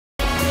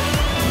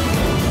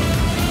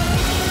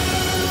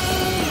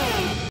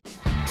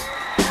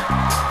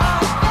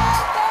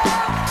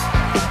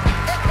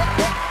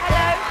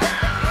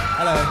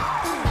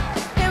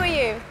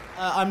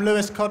I'm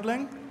Lewis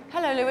Codling.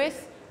 Hello, Lewis.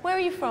 Where are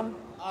you from?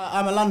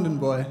 I'm a London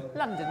boy.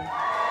 London. And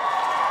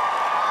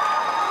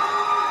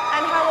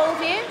how old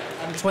are you?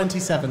 I'm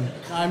 27.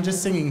 I'm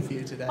just singing for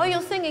you today. Oh,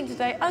 you're singing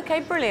today?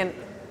 OK, brilliant.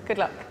 Good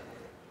luck.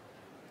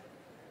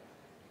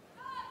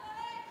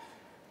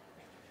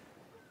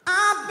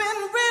 I've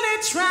been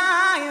really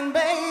trying,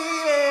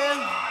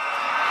 baby.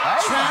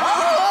 Trying to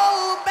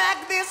hold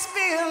back this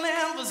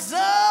feeling for so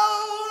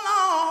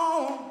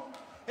long.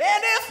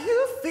 And if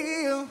you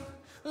feel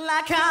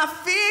like I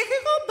feel,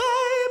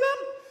 baby,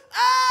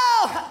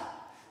 oh,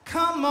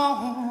 come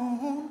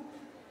on.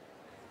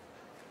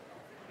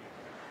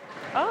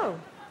 Oh.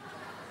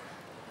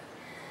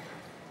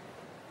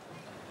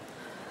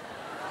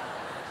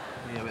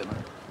 Yeah, a bit,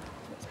 man.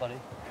 It's funny.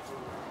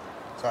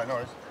 Sorry, no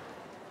worries.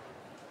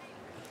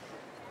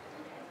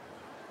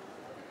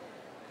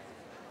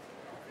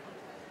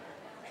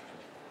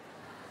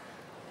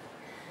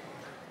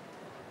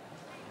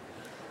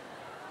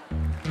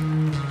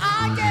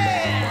 Ah,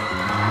 yeah.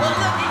 Well,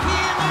 looky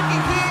here,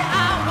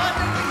 I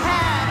wonder we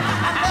have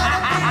another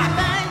pretty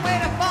thing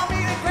waiting for me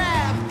to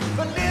grab.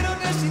 But little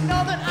does she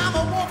know that I'm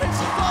a wolf and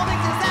she's calling,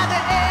 'cause at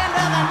the end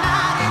of the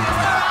night, it is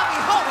her I'll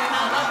be holding.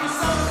 I love you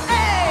so.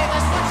 Hey,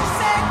 that's what she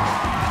said.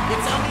 You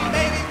tell me,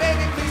 baby,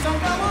 baby, please don't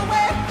go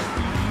away.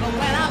 But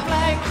when I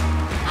play,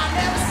 I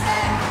never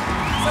stay.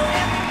 So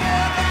every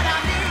girl that I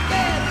meet,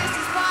 yeah, this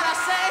is what I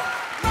say.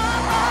 Run,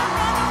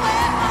 run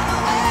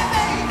away,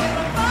 baby.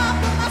 Run,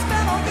 put my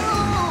spell on you.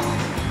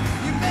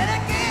 You better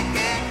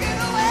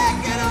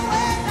get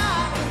away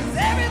now. 'Cause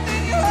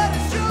everything you heard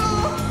is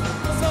true.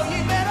 So you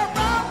better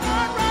run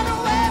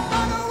away,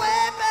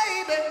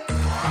 baby.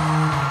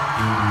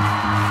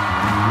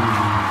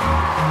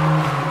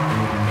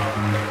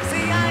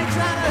 See, I ain't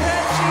trying to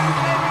hurt you,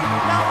 baby.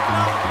 No,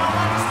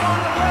 I just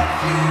wanna hurt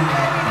you,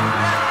 baby.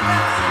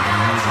 See, I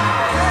ain't trying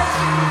to hurt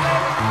you,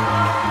 baby.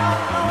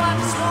 No, I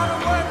just wanna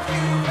work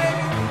you,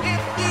 baby.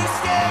 If you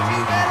scared, you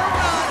better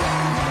run.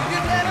 You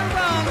better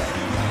run.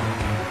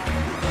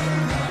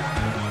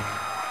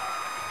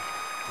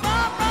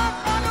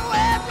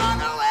 Run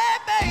away,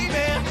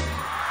 baby.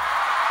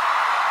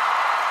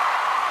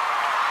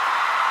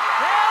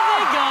 There we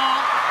go.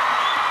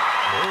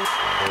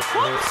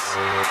 Whoops.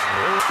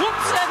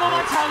 Whoops, there go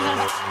my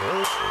trousers.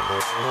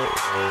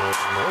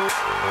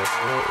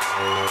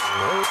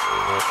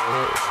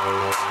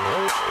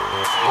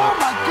 Oh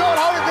my God,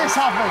 how did this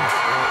happen?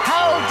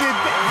 How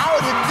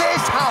did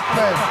this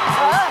happen?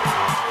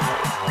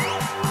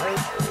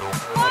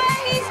 Why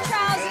are his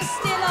trousers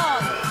still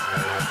on?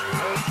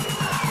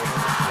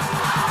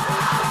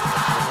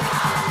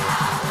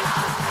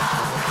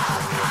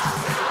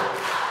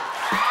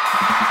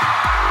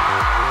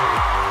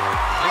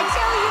 I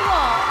tell you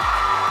what,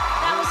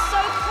 that was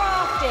so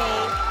crafty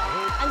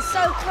and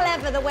so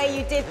clever the way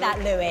you did that,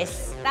 Lewis.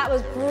 That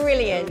was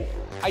brilliant.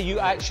 You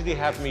actually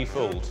have me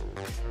fooled.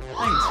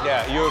 Thanks.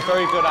 Yeah, you're a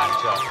very good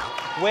actor.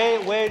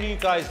 Where do you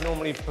guys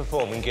normally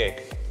perform and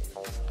gig?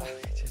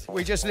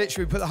 We just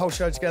literally put the whole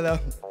show together.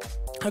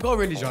 I've got a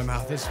really dry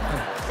mouth. It's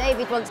fine.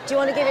 David wants... Do you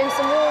want to give him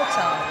some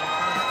water?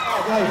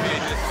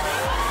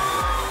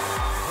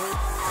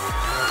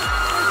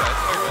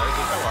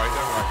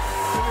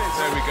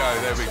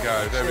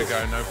 There we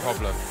go, no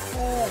problem. No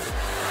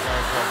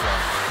problem.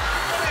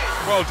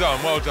 Well done.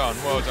 Well done,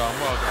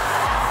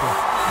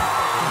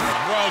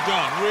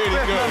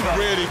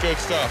 really good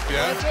stuff,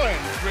 yeah?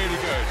 Really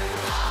good.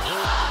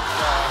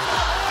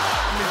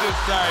 Let me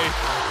just say,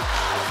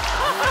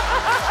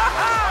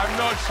 I'm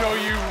not sure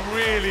you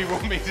really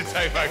want me to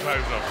take my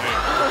clothes off,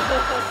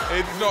 do you?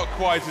 It's not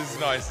quite as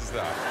nice as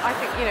that. I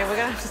think, you know, we're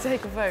going to have to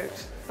take a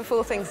vote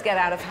before things get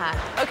out of hand.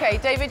 OK,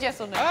 David, yes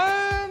or no?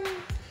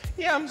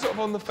 Yeah, I'm sort of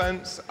on the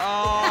fence.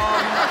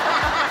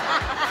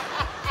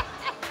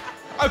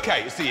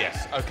 OK, it's a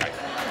yes, OK.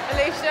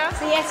 Alicia?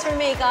 It's a yes from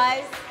me,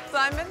 guys.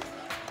 Simon?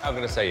 I'm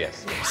going to say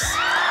yes. Yes.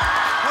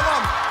 Come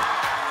on.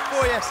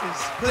 4 yeses,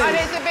 please. And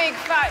it's a big,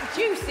 fat,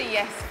 juicy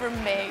yes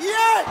from me.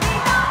 Yeah!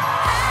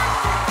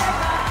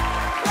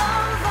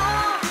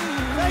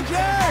 Thank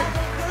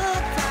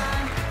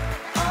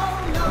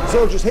you!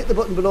 So just hit the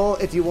button below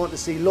if you want to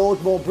see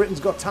loads more Britain's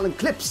Got Talent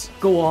clips.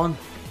 Go on.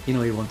 You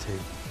know you want to.